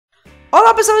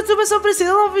Olá pessoal, eu sou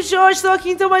Priscila, novo vídeo de hoje, estou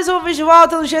aqui então mais um vídeo de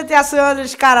volta no GTA San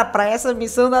Andreas, cara, pra essa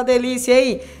missão da delícia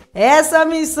aí. Essa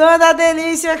missão da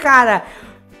delícia, cara.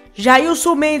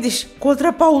 Jailson Mendes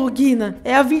contra Paulo Guina.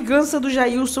 É a vingança do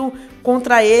Jailson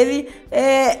contra ele.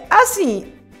 É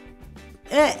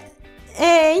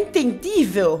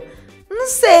entendível? Não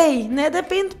sei, né?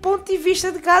 Depende do ponto de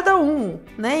vista de cada um,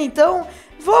 né? Então,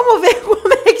 vamos ver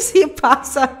como é que se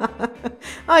passa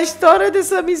a história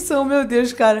dessa missão, meu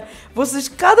Deus, cara. Vocês,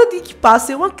 cada dia que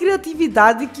passa, é uma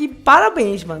criatividade que,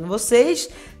 parabéns, mano. Vocês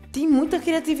têm muita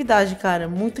criatividade, cara.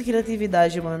 Muita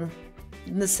criatividade, mano.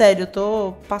 Sério, eu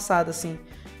tô passado, assim,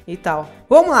 e tal.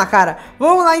 Vamos lá, cara.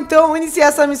 Vamos lá, então, iniciar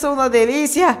essa missão da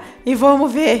delícia e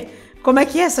vamos ver como é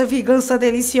que é essa vingança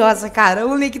deliciosa, cara.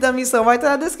 O link da missão vai estar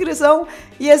na descrição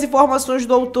e as informações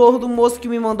do autor, do moço que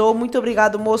me mandou. Muito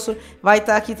obrigado, moço. Vai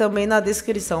estar aqui também na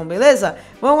descrição, beleza?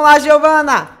 Vamos lá,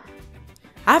 Giovana.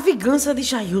 A vingança de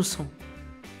Jailson.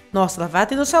 Nossa, ela vai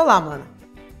atender o celular, mano.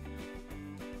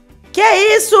 Que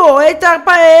é isso? Eita,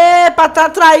 tá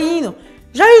traindo.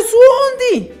 Jailson,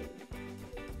 onde?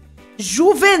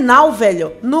 Juvenal,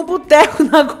 velho. No boteco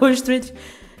na Gold Street.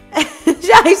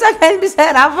 Já isso aquele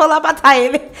miserável, vou lá matar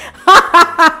ele.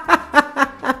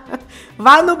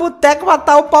 Vai no boteco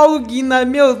matar o Paulo Guina.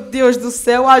 Meu Deus do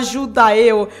céu, ajuda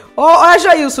eu. Ó,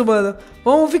 Jailson, mano.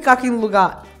 Vamos ficar aqui no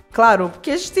lugar. Claro,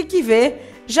 porque a gente tem que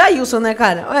ver Jailson, né,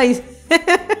 cara? Olha isso.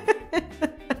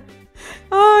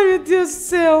 Ai, meu Deus do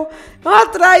céu. Uma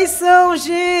traição,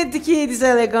 gente. Que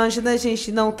deselegante, né,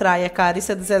 gente? Não traia, cara.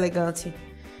 Isso é deselegante.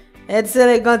 É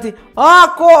deselegante. Ó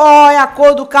a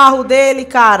cor do carro dele,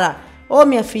 cara. Ô,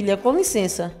 minha filha, com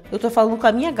licença. Eu tô falando com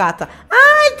a minha gata.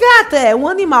 Ai, gata, é um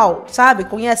animal, sabe?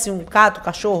 Conhece um gato,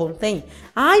 cachorro, não tem?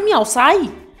 Ai, miau, sai.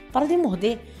 Para de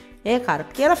morder. É, cara,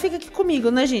 porque ela fica aqui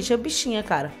comigo, né, gente? É bichinha,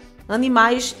 cara.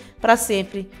 Animais pra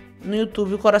sempre. No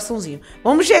YouTube, o coraçãozinho.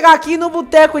 Vamos chegar aqui no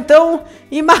boteco, então,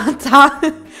 e matar.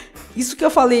 Isso que eu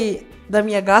falei da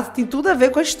minha gata tem tudo a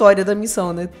ver com a história da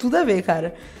missão, né? Tudo a ver,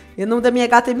 cara. E o nome da minha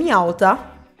gata é Miau,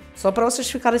 tá? Só pra vocês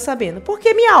ficarem sabendo. Por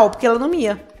que Miau? Porque ela não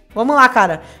mia. Vamos lá,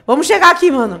 cara. Vamos chegar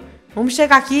aqui, mano. Vamos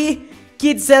chegar aqui.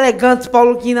 Que deselegante,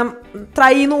 Paulo Guina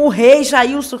traindo o Rei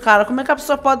Jailson, cara. Como é que a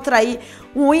pessoa pode trair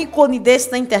um ícone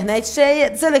desse na internet? Isso é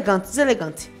deselegante,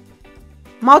 deselegante.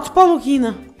 Malto Paulo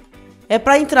Guina. É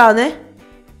pra entrar, né?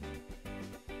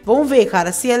 Vamos ver,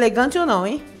 cara, se é elegante ou não,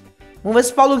 hein? Vamos ver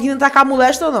se o Paulo Guina tá com a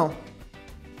molesta ou não.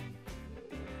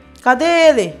 Cadê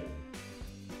ele?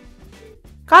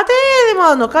 Cadê ele,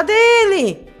 mano? Cadê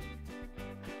ele?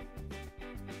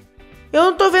 Eu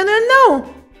não tô vendo ele, não.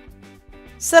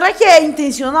 Será que é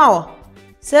intencional?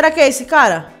 Será que é esse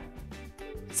cara?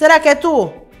 Será que é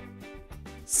tu?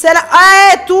 Será...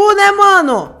 Ah, é tu, né,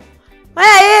 mano?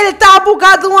 É ele, tá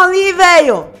bugado ali,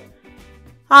 velho.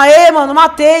 Aê, mano,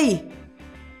 matei.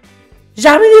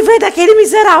 Já me livrei daquele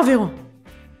miserável.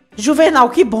 Juvenal,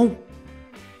 que bom.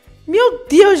 Meu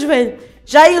Deus, velho.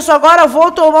 Jailson, agora eu vou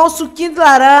tomar um suquinho de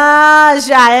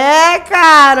laranja. É,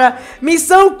 cara.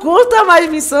 Missão curta, mas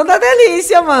missão da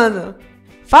delícia, mano.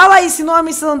 Fala aí se não é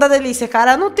missão da delícia,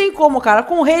 cara. Não tem como, cara.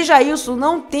 Com o Rei Jailson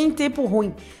não tem tempo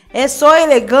ruim. É só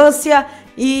elegância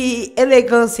e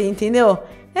elegância, entendeu?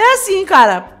 É assim,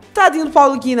 cara. Tadinho do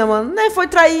Paulo Guina, mano. Né? Foi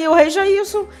trair o Rei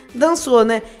Jailson. Dançou,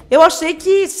 né? Eu achei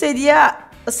que seria,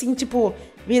 assim, tipo,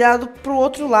 virado pro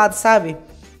outro lado, sabe?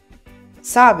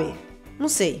 Sabe? Não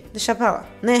sei, deixa pra lá,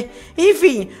 né?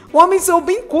 Enfim, uma missão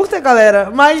bem curta, galera.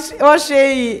 Mas eu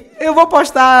achei... Eu vou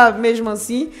postar mesmo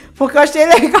assim, porque eu achei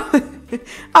legal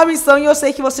a missão. E eu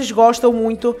sei que vocês gostam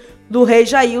muito do Rei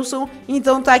Jailson.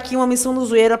 Então tá aqui uma missão da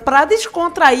zoeira pra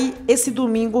descontrair esse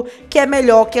domingo, que é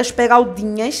melhor que as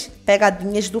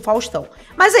pegadinhas do Faustão.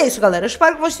 Mas é isso, galera. Eu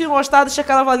espero que vocês tenham gostado. Deixa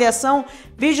aquela avaliação.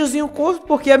 Videozinho curto,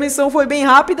 porque a missão foi bem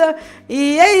rápida.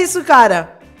 E é isso,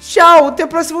 cara. Tchau, até o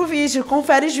próximo vídeo.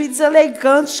 Confere os vídeos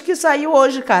elegantes que saiu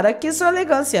hoje, cara. Aqui são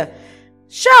elegância.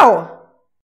 Tchau!